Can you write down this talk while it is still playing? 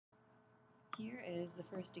Here is the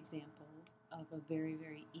first example of a very,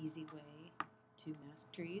 very easy way to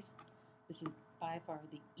mask trees. This is by far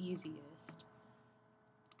the easiest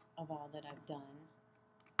of all that I've done.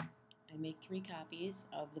 I make 3 copies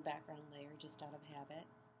of the background layer just out of habit.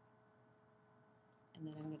 And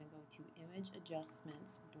then I'm going to go to Image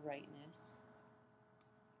Adjustments, Brightness.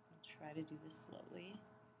 I'll try to do this slowly.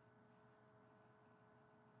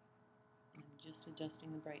 And I'm just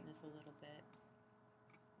adjusting the brightness a little bit.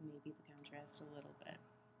 Maybe the contrast a little bit.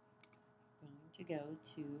 I'm going to go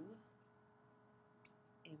to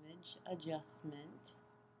Image Adjustment,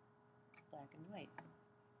 Black and White.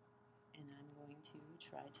 And I'm going to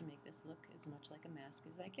try to make this look as much like a mask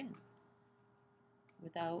as I can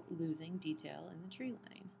without losing detail in the tree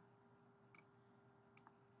line.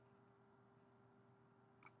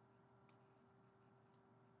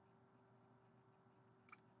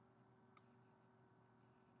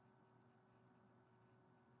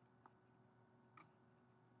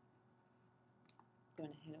 I'm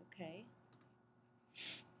going to hit OK.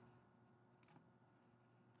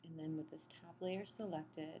 And then with this top layer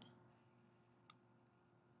selected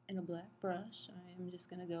and a black brush, I'm just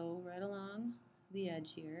going to go right along the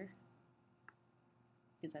edge here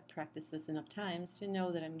because I've practiced this enough times to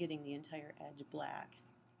know that I'm getting the entire edge black.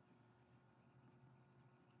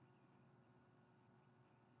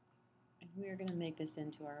 And we're going to make this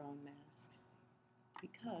into our own mask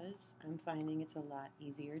because I'm finding it's a lot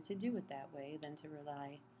easier to do it that way than to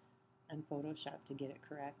rely on Photoshop to get it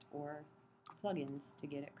correct or plugins to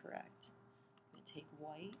get it correct. I'm going to take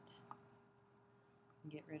white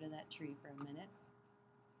and get rid of that tree for a minute.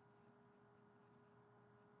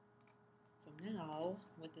 So now,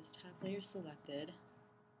 with this top layer selected,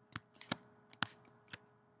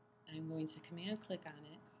 I'm going to Command click on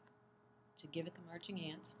it to give it the marching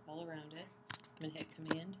ants all around it. I'm going to hit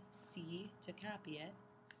Command C to copy it,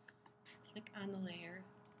 click on the layer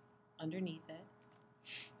underneath it,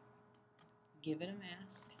 give it a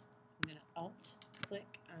mask. I'm going to Alt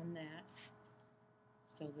click on that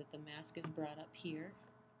so that the mask is brought up here.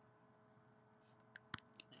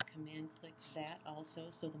 Command click that also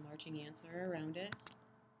so the marching ants are around it.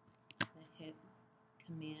 I hit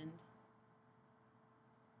Command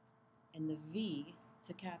and the V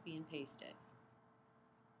to copy and paste it.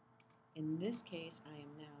 In this case, I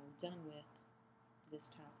am now done with this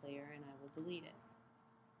top layer and I will delete it.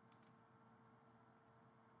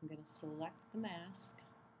 I'm going to select the mask.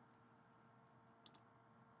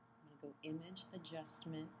 I'm going to go Image,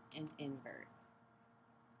 Adjustment, and Invert.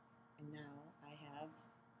 And now I have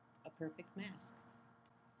a perfect mask.